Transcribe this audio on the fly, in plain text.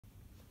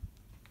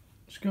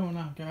What's going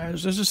on,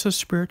 guys? This is a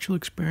spiritual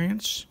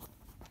experience.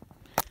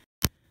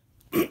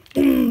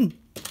 And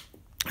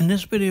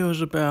this video is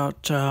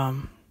about,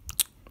 Tilt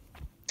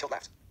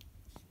left.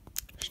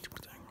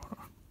 Stupid thing, hold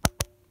on.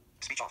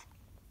 Speech off.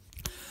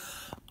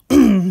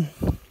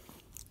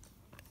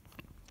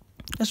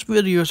 This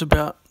video is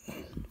about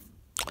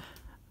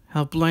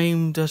how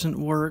blame doesn't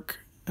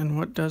work and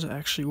what does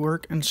actually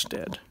work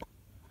instead.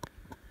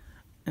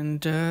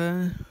 And,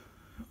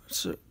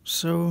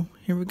 so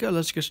here we go.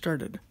 Let's get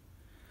started.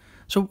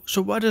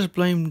 So why does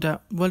blame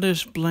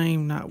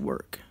not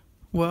work?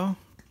 Well,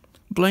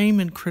 blame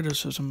and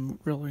criticism,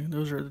 really,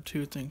 those are the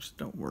two things that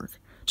don't work.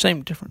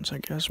 Same difference, I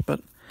guess,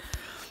 but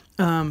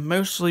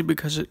mostly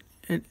because it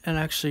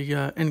actually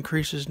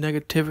increases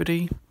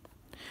negativity.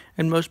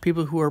 And most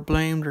people who are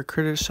blamed or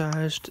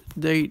criticized,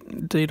 they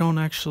don't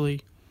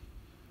actually,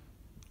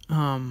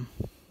 it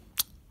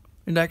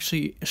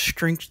actually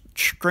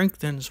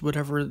strengthens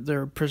whatever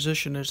their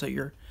position is that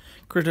you're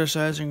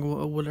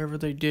criticizing, whatever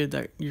they did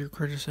that you're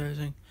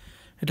criticizing.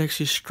 It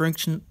actually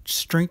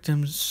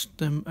strengthens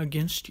them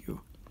against you.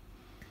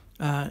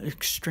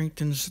 It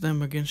strengthens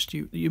them against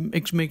you.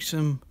 It makes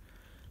them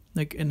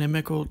like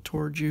inimical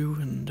towards you,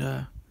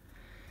 and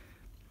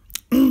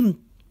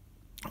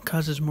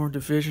causes more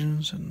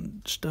divisions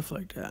and stuff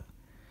like that.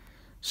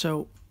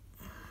 So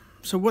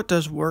what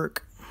does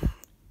work?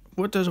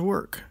 What does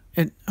work?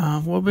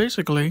 Well,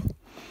 basically,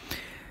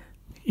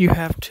 you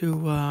have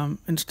to,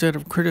 instead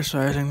of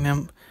criticizing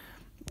them,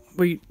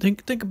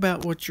 think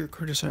about what you're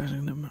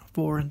criticizing them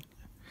for,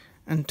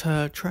 and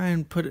to try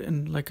and put it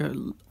in like a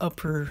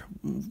upper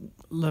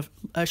left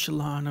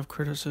echelon of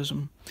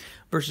criticism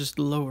versus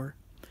the lower.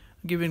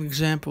 I'll give you an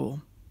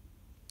example.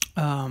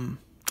 A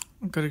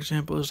good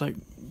example is like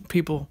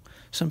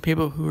some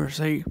people who are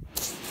say,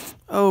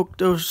 oh,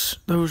 those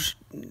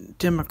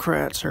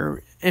Democrats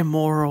are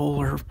immoral,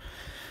 or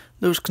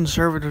those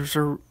conservatives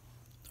are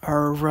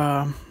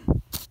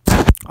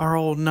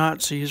all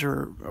Nazis,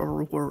 or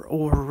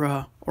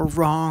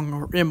wrong,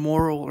 or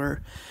immoral,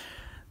 or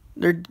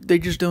they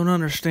just don't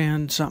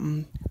understand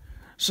something.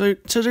 So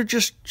they're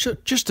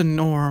just a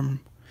norm.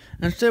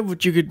 Instead,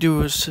 what you could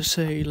do is to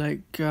say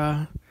like,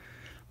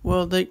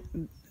 well,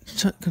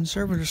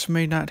 conservatives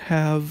may not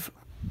have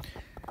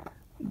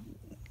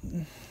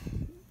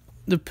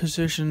the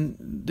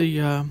position,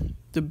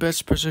 the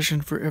best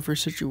position for every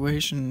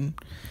situation,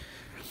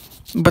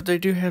 but they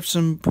do have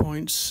some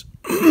points.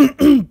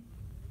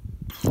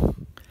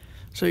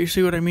 So you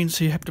see what I mean?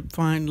 So you have to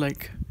find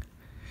like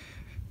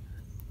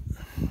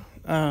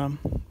a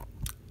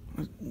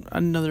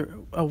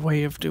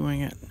way of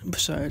doing it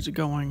besides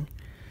going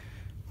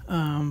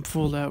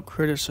full out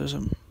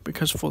criticism,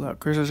 because full out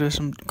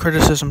criticism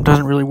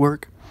doesn't really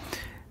work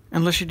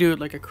unless you do it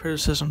like a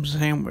criticism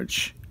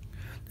sandwich.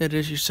 That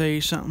is, you say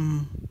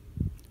something,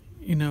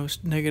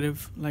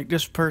 negative, like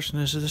this person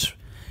is this,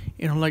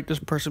 like this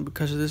person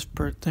because of this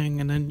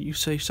thing, and then you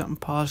say something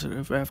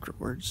positive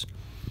afterwards.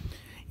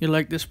 You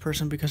like this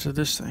person because of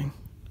this thing.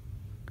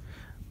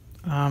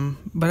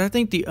 But I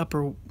think the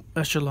upper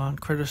echelon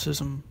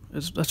criticism,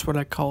 that's what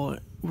I call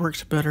it,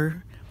 works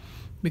better,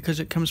 because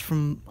it comes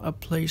from a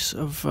place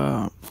of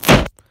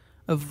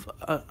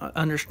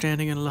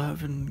understanding and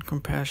love and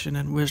compassion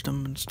and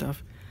wisdom and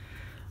stuff.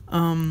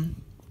 And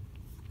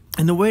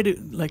the way to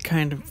like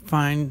kind of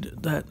find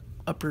that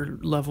upper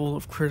level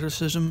of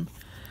criticism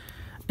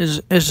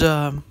is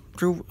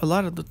through a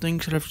lot of the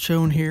things that I've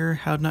shown here: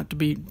 how not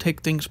to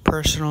take things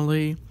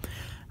personally,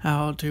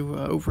 how to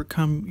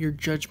overcome your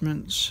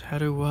judgments, how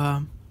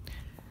to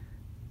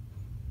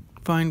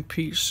find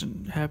peace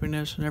and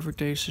happiness in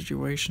everyday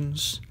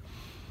situations.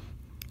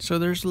 So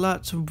there's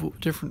lots of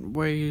different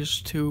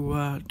ways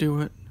to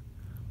do it.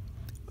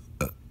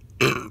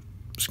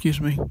 Excuse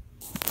me.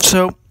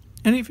 So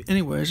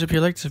anyways, if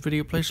you like this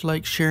video, please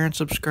like, share, and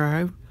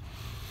subscribe.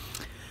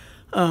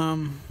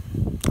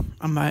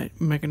 I might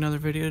make another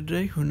video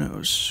today, who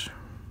knows.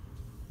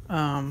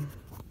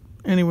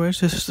 Anyways,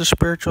 this is the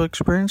spiritual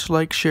experience.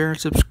 Like, share, and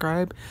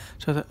subscribe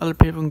so that other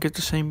people can get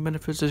the same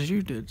benefits as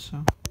you did.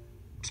 So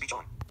Speech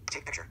on.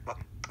 Take picture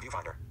button.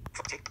 Viewfinder.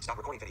 Stop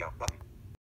recording video button.